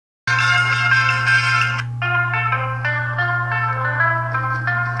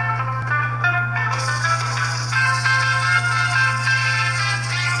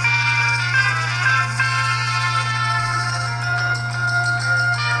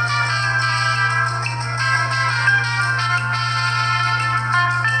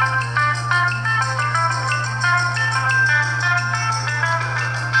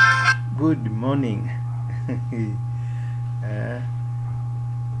morning.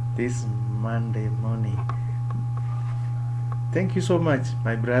 This Monday morning. Thank you so much,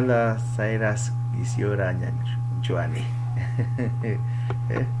 my brother Cyrus Isioranya Joani.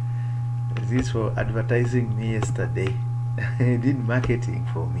 This for advertising me yesterday. He did marketing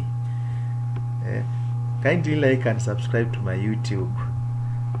for me. Kindly like and subscribe to my YouTube.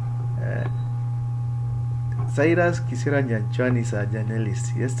 Cyrus Kisiranya Chwan is a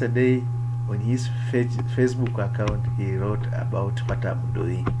journalist. Yesterday on his Facebook account he wrote about what I'm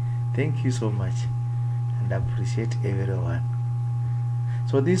doing. Thank you so much and I appreciate everyone.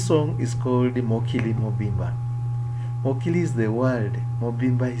 So this song is called Mokili Mobimba. Mokili is the world,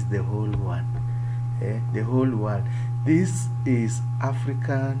 Mobimba is the whole one. The whole world. This is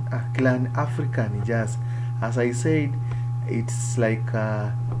African, clan African jazz. As I said, it's like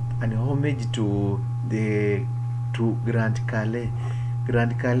an homage to Grand Calais.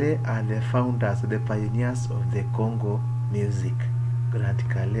 Grand Calais are the founders, the pioneers of the Congo music. Grand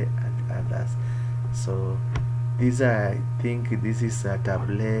Calais and others. So these are, I think this is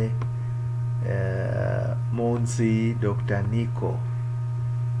Table, Monsi, Dr. Nico.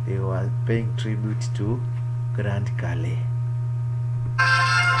 They were paying tribute to Grand Calais.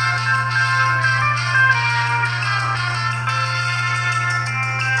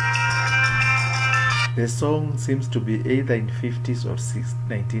 The song seems to be either in 50s or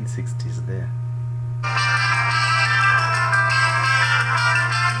 1960s there.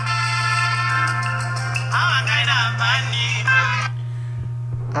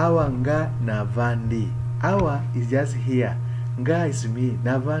 Awa nga navandi. Awa is just here. Nga is me.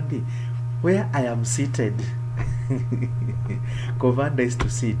 Navandi, where I am seated. Kovanda is to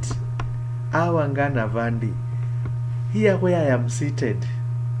sit. Awa nga navandi. Here where I am seated.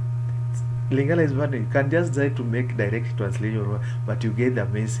 Lingala is one. You can just try to make direct translation, but you get the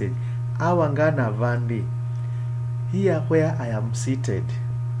message. Awa nga navandi. Here where I am seated.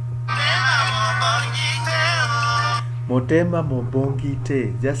 Motema mobongi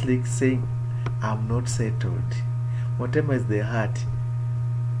te, just like saying I'm not settled. Motema is the heart.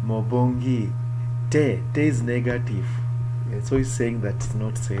 Mobongi te is negative. So he's saying that it's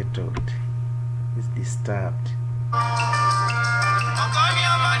not settled. It's disturbed.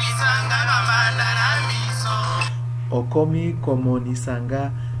 Okomi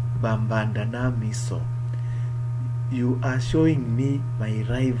komonisanga bambanda na miso. You are showing me my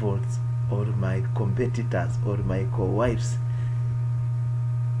rivals or my competitors or my co-wives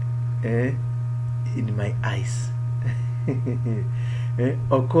in my eyes.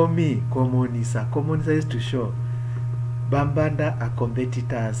 Okomi komonisa. Komonisa is to show. Bambanda are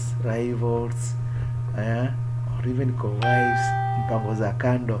competitors, rivals, or even co-wives, mpango za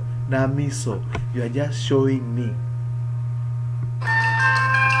kando. Na miso, you are just showing me.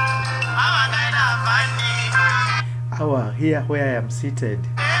 Awa, here where I am seated.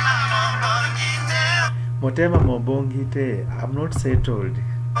 Motema mobongi te, I'm not settled.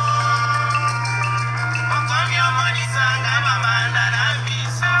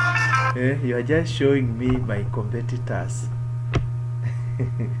 You are just showing me my competitors.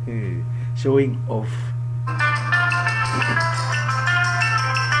 Showing off.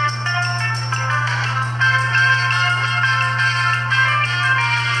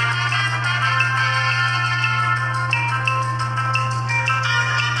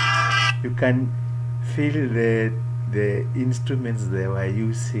 You can feel the instruments they were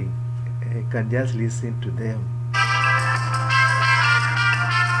using. You can just listen to them.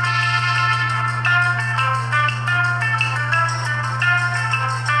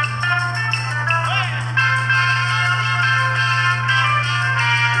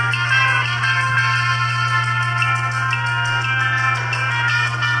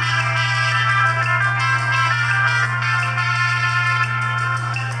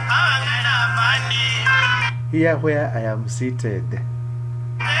 Here where I am seated.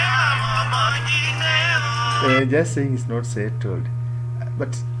 Just saying it's not settled.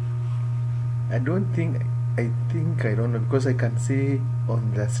 But I don't think, I don't know, because I can see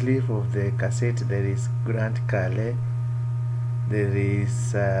on the sleeve of the cassette there is Grand Calais, there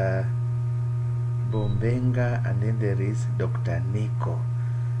is Bombenga, and then there is Dr. Nico.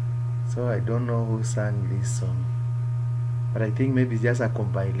 So I don't know who sang this song. But I think maybe it's just a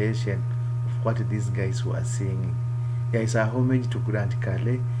compilation what these guys were singing. Yeah, it's a homage to Grand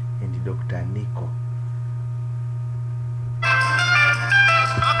Calais and Dr. Nico.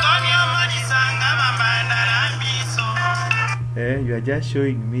 You are just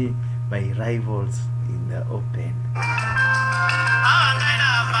showing me my rivals in the open.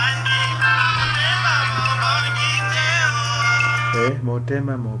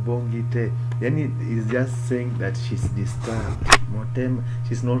 Motema mobongi te. Yani is just saying that she's disturbed. Motema,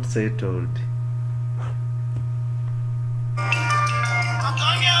 she's not settled.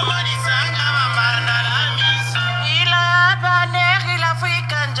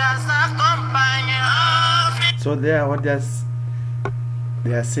 So there, what just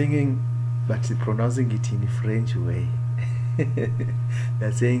they are singing, but pronouncing it in French way.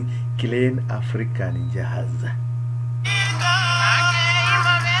 They're saying Clan African Jazz.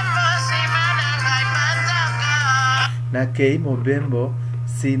 Na kei Mobembo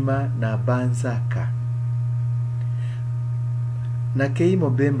sima na banzaka. Na kei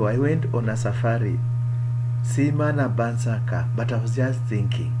Mobembo, I went on a safari. Sima na banzaka, but I was just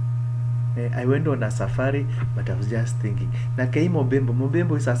thinking. I went on a safari, but I was just thinking. Na kei Mobembo,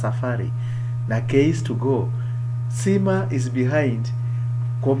 Mobembo is a safari. Na kei is to go. Sima is behind.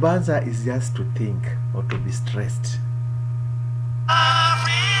 Kobanza is just to think or to be stressed.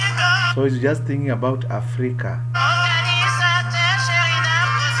 Africa. So he's just thinking about Africa.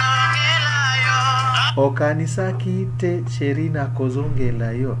 Okanisaki te sherina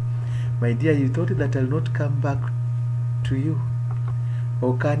kozongela yo. My dear, you thought that I'll not come back to you.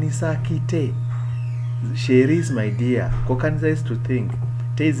 Okanisaki te. Sheri is my dear. Kokanisa is to think.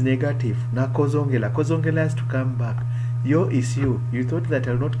 Te is negative. Na kozongela. Kozongela is to come back. Yo is you. You thought that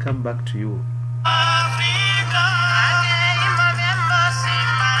I'll not come back to you.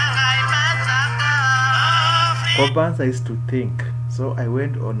 Kobanza is to think. So I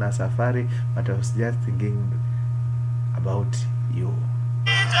went on a safari, but I was just thinking about you.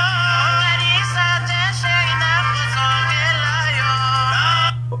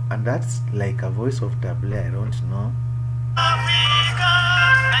 And that's like a voice of Table, I don't know.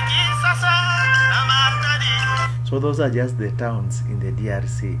 So those are just the towns in the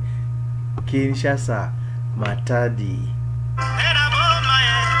DRC. Kinshasa, Matadi.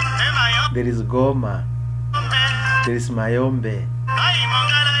 There is Goma. There is Mayombe.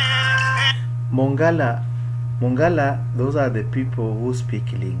 Mongala, those are the people who speak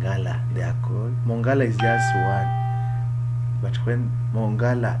Lingala. They are called. Mongala is just one. But when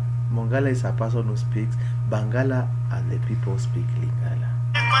Mongala is a person who speaks, Bangala are the people who speak Lingala.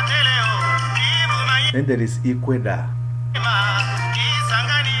 Then there is Ikweda.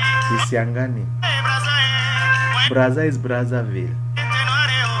 Isiangani. Brazza is Brazzaville.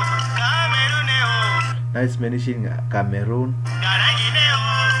 Now it's mentioning Cameroon.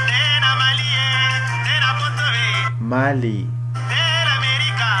 Mali.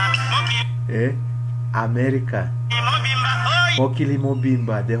 America. Mokili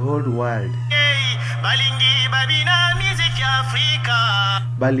Mobimba, the whole world.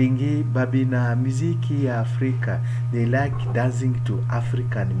 Balingi babina muziki ya Africa. They like dancing to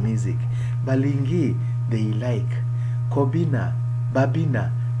African music. Balingi, they like. Kobina,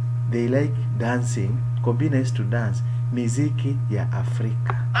 babina, they like dancing. Kobina is to dance. Muziki ya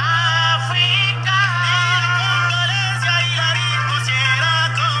Africa.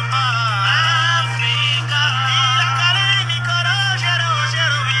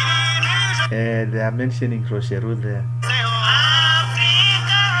 They are mentioning Rocheru there.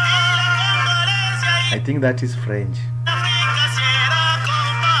 I think that is French.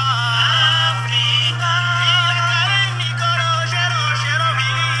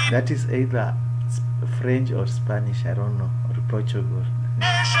 That is either French or Spanish, I don't know, or Portugal.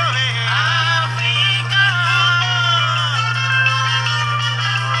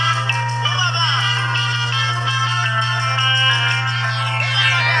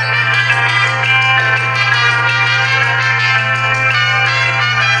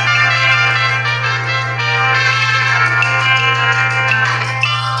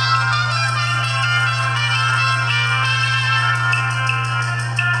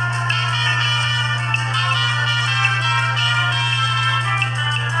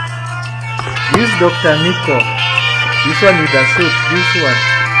 This is Dr. Nico. This one with the suit. This one.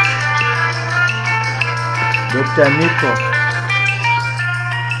 Dr. Nico.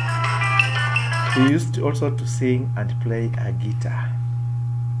 He used also to sing and play a guitar.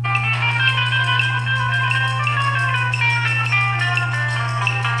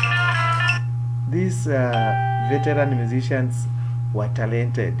 These veteran musicians were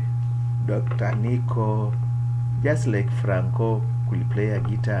talented. Dr. Nico, just like Franco, could play a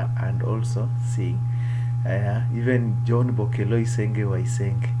guitar and also sing. Even John Bokelo Isenge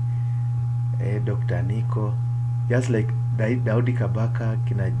Waisenge. Dr. Nico, just like Daudi Kabaka,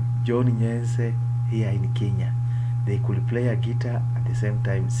 Kina John Nyense here in Kenya. They could play a guitar at the same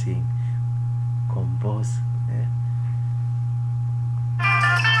time sing, compose.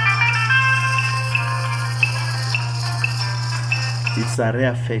 It's a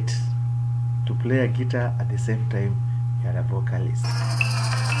rare fate to play a guitar at the same time you are a vocalist.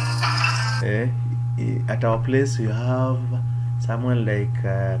 At our place we have someone like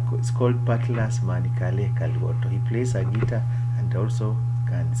it's called Patlas Manikale Kalwoto. He plays a guitar and also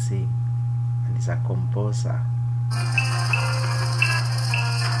can sing, and he's a composer.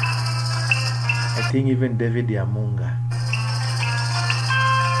 I think even David Yamunga.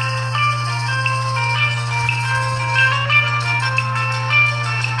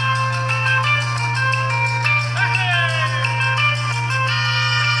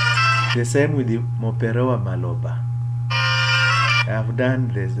 The same with the Moperoa Maloba. I've done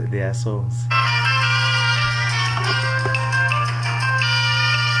their songs.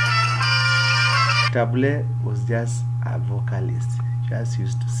 Table was just a vocalist, just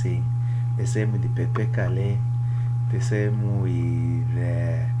used to sing. The same with the Pepe Kale, the same with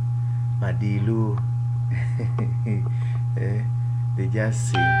Madilu. They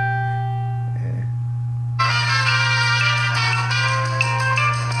just sing.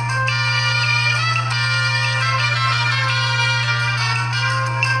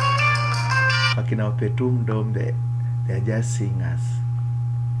 In our Petum Dome, they're just singers.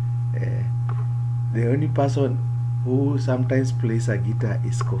 The only person who sometimes plays a guitar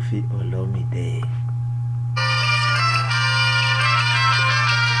is Kofi Olomide.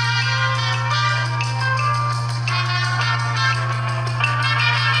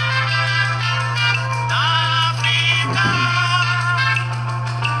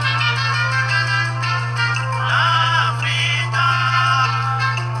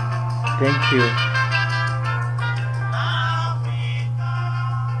 Thank you.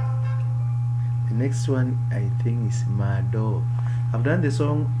 The next one I think is Mado. I've done the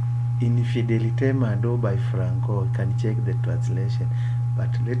song Infidelite Mado by Franco. You can check the translation. But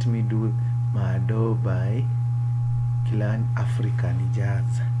let me do Mado by Clan African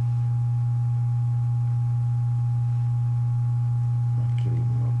Jazz. Mokili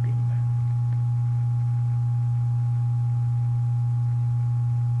Mobimba.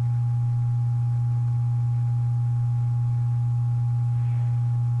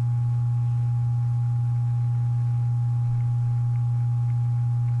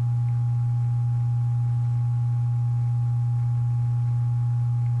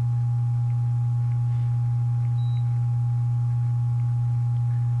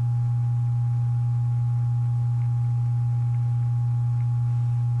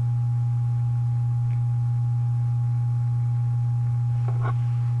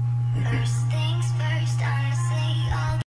 First